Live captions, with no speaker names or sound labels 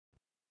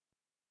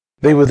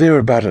They were there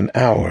about an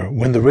hour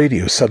when the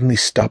radio suddenly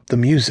stopped the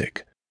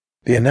music.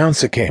 The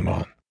announcer came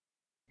on.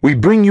 "We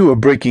bring you a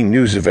breaking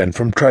news event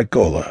from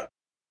Tricolor.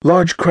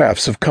 Large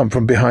crafts have come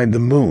from behind the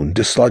moon,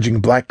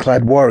 dislodging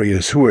black-clad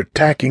warriors who are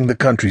attacking the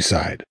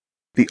countryside.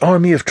 The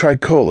army of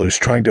Tricolor is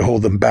trying to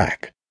hold them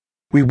back.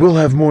 We will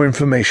have more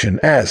information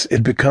as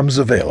it becomes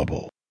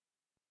available."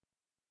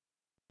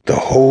 The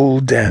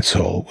whole dance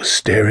hall was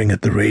staring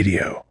at the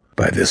radio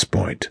by this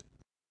point.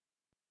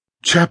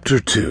 Chapter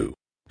 2.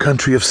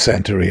 Country of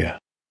Santeria,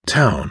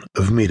 Town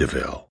of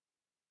Meadaville.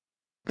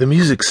 The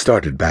music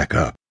started back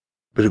up,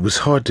 but it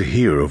was hard to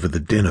hear over the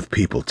din of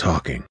people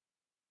talking.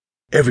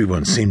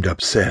 Everyone seemed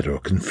upset or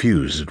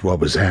confused at what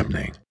was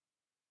happening.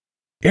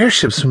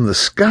 "Airships from the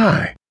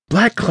sky,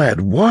 black-clad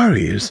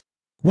warriors,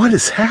 what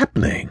is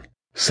happening?"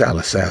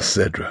 Salas asked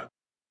Zedra.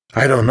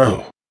 "I don't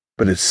know,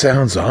 but it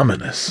sounds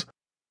ominous."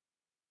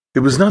 It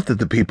was not that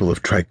the people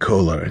of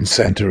Tricolor and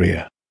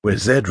Santeria, where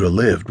Zedra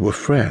lived, were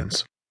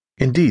friends.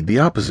 Indeed, the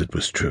opposite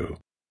was true.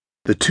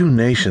 The two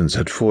nations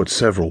had fought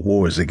several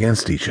wars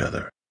against each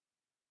other.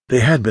 They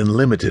had been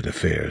limited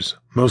affairs,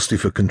 mostly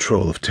for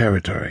control of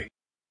territory,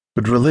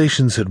 but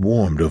relations had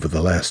warmed over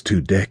the last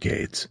 2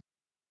 decades.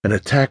 An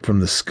attack from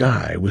the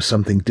sky was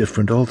something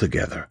different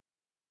altogether,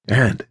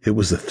 and it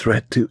was a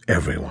threat to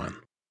everyone.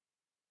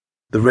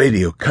 The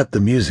radio cut the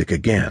music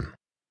again.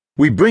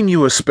 "We bring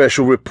you a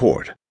special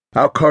report.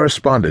 Our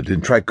correspondent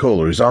in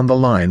Tricolor is on the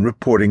line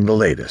reporting the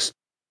latest."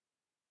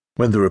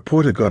 When the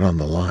reporter got on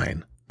the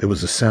line, there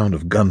was a sound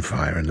of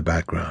gunfire in the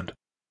background.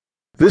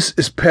 "This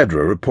is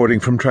Pedro reporting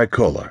from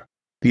Tricolor.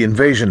 The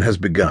invasion has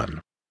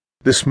begun.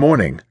 This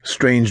morning,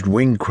 strange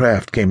winged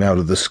craft came out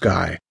of the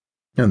sky,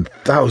 and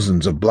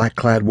thousands of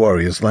black-clad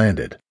warriors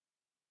landed.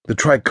 The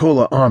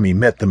Tricolor army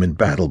met them in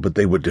battle, but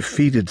they were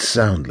defeated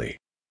soundly.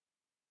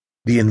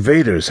 The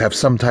invaders have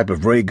some type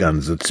of ray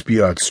guns that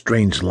spew out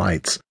strange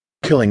lights,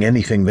 killing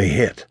anything they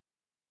hit.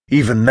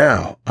 Even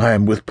now, I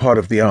am with part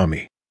of the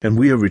army, and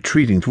we are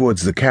retreating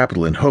towards the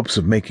capital in hopes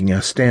of making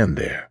our stand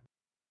there."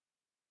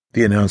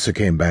 The announcer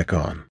came back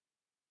on.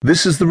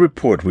 "This is the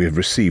report we have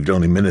received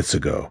only minutes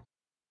ago.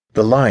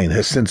 The line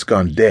has since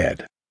gone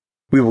dead.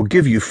 We will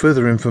give you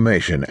further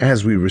information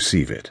as we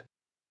receive it."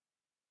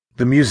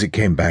 The music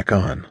came back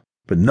on,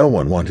 but no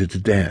one wanted to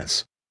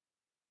dance.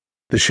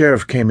 The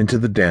sheriff came into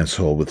the dance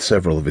hall with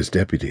several of his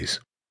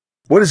deputies.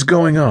 "What is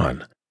going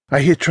on?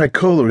 I hear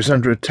Tricolor is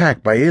under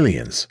attack by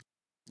aliens."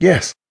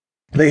 "Yes,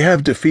 they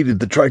have defeated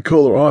the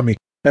Tricolor army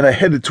and are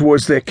headed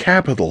towards their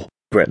capital,"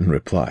 Breton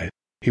replied.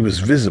 He was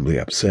visibly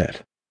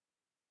upset.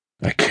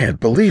 "I can't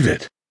believe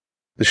it."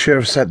 The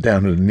sheriff sat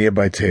down at a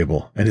nearby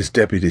table, and his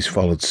deputies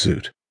followed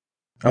suit.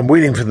 "I'm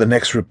waiting for the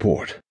next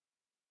report."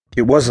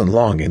 It wasn't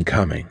long in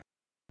coming.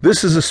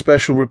 "This is a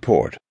special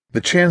report. The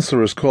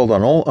Chancellor has called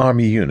on all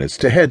Army units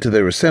to head to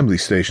their assembly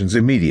stations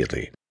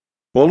immediately.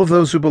 All of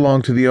those who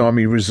belong to the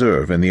Army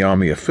Reserve and the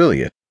Army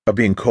Affiliate are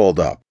being called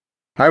up.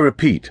 I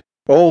repeat,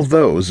 all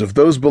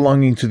those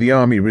belonging to the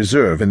Army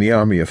Reserve and the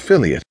Army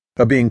Affiliate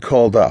are being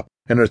called up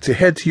and are to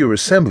head to your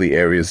assembly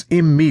areas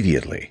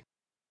immediately."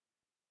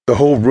 The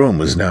whole room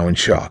was now in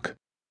shock.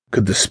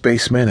 Could the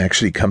spacemen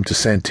actually come to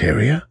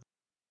Santeria?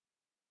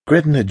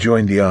 Breton had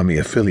joined the Army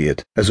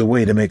Affiliate as a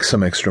way to make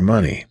some extra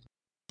money.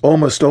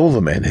 Almost all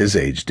the men his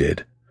age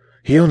did.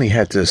 He only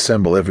had to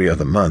assemble every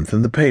other month,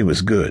 and the pay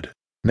was good.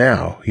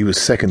 Now he was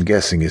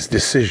second-guessing his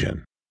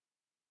decision.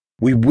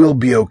 "We will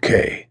be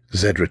okay,"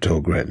 Zedra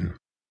told Breton.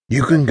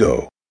 "You can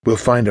go. We'll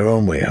find our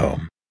own way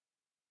home."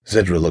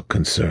 Zedra looked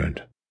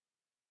concerned.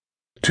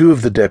 2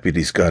 of the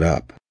deputies got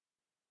up.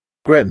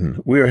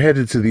 "Breton, we are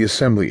headed to the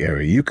assembly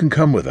area. You can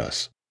come with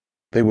us."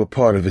 They were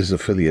part of his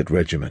affiliate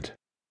regiment.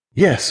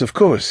 "Yes, of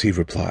course," he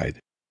replied.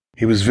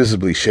 He was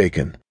visibly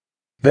shaken,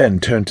 then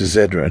turned to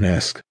Zedra and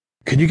asked,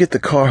 "Can you get the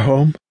car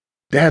home?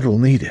 Dad will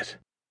need it."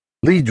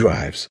 "Lee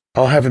drives.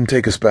 I'll have him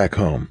take us back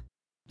home.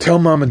 Tell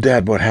Mom and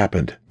Dad what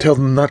happened. Tell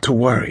them not to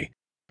worry.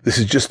 This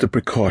is just a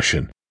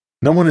precaution.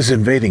 No one is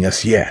invading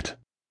us yet."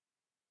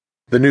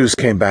 The news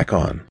came back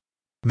on.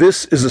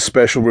 "This is a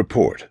special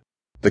report.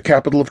 The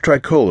capital of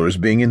Tricolor is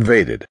being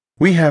invaded.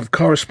 We have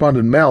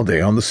Correspondent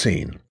Malday on the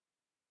scene."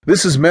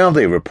 "This is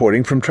Malday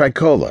reporting from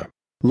Tricolor.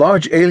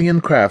 Large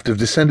alien craft have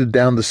descended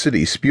down the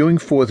city, spewing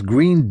forth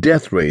green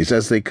death rays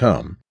as they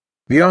come.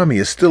 The army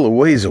is still a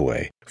ways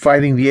away,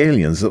 fighting the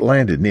aliens that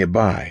landed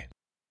nearby.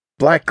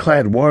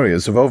 Black-clad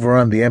warriors have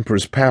overrun the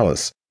Emperor's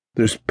palace.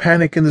 There's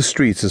panic in the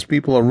streets as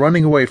people are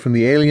running away from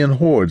the alien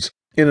hordes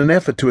in an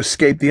effort to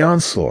escape the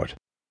onslaught.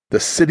 The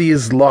city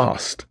is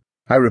lost.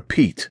 I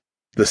repeat,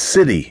 the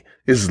city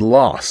is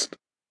lost."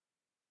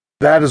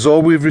 That is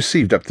all we've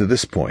received up to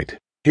this point.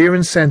 Here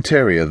in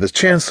Santeria, the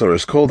Chancellor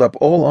has called up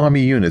all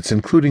Army units,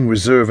 including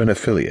Reserve and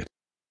Affiliate.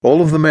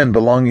 All of the men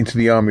belonging to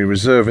the Army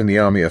Reserve and the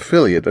Army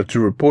Affiliate are to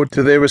report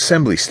to their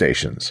assembly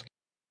stations.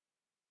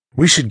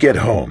 "We should get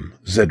home,"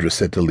 Zedra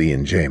said to Lee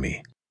and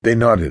Jamie. They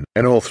nodded,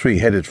 and all 3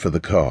 headed for the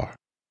car.